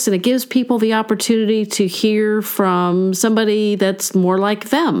voice, and it gives people the opportunity to hear from somebody that's more like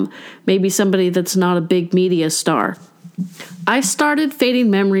them, maybe somebody that's not a big media star. I started Fading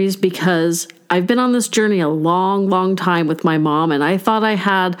Memories because I've been on this journey a long, long time with my mom, and I thought I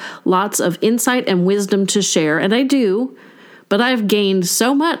had lots of insight and wisdom to share, and I do, but I've gained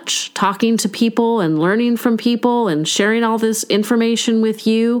so much talking to people and learning from people and sharing all this information with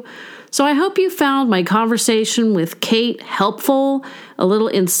you. So I hope you found my conversation with Kate helpful, a little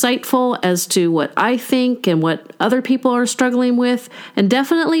insightful as to what I think and what other people are struggling with, and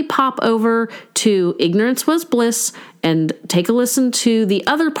definitely pop over to Ignorance Was Bliss and take a listen to the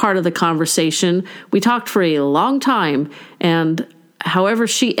other part of the conversation. We talked for a long time, and however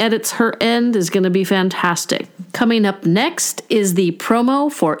she edits her end is going to be fantastic. Coming up next is the promo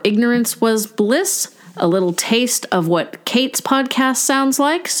for Ignorance Was Bliss. A little taste of what Kate's podcast sounds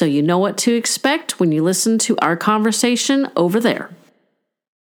like, so you know what to expect when you listen to our conversation over there.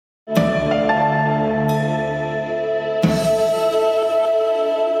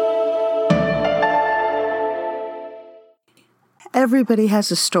 Everybody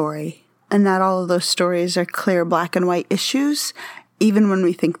has a story, and not all of those stories are clear black and white issues, even when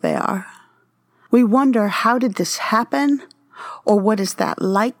we think they are. We wonder, how did this happen? Or what is that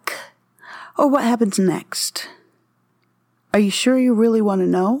like? Or what happens next? Are you sure you really want to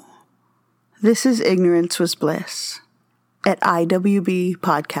know? This is Ignorance Was Bliss. at IWB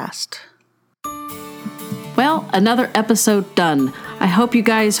Podcast. Well, another episode done. I hope you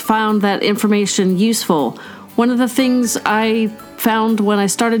guys found that information useful. One of the things I found when I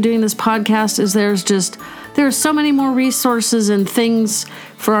started doing this podcast is there are so many more resources and things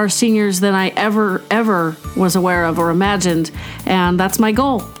for our seniors than I ever was aware of or imagined. And that's my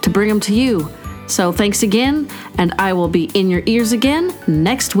goal, to bring them to you. So thanks again, and I will be in your ears again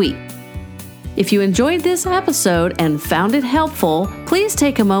next week. If you enjoyed this episode and found it helpful, please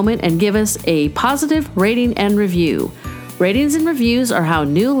take a moment and give us a positive rating and review. Ratings and reviews are how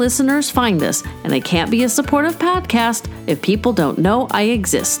new listeners find us, and it can't be a supportive podcast if people don't know I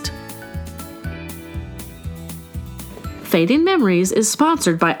exist. Fading Memories is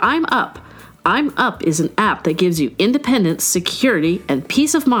sponsored by I'm Up. I'm Up is an app that gives you independence, security, and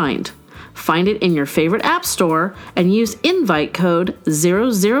peace of mind. Find it in your favorite app store and use invite code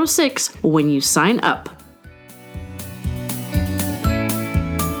 006 when you sign up.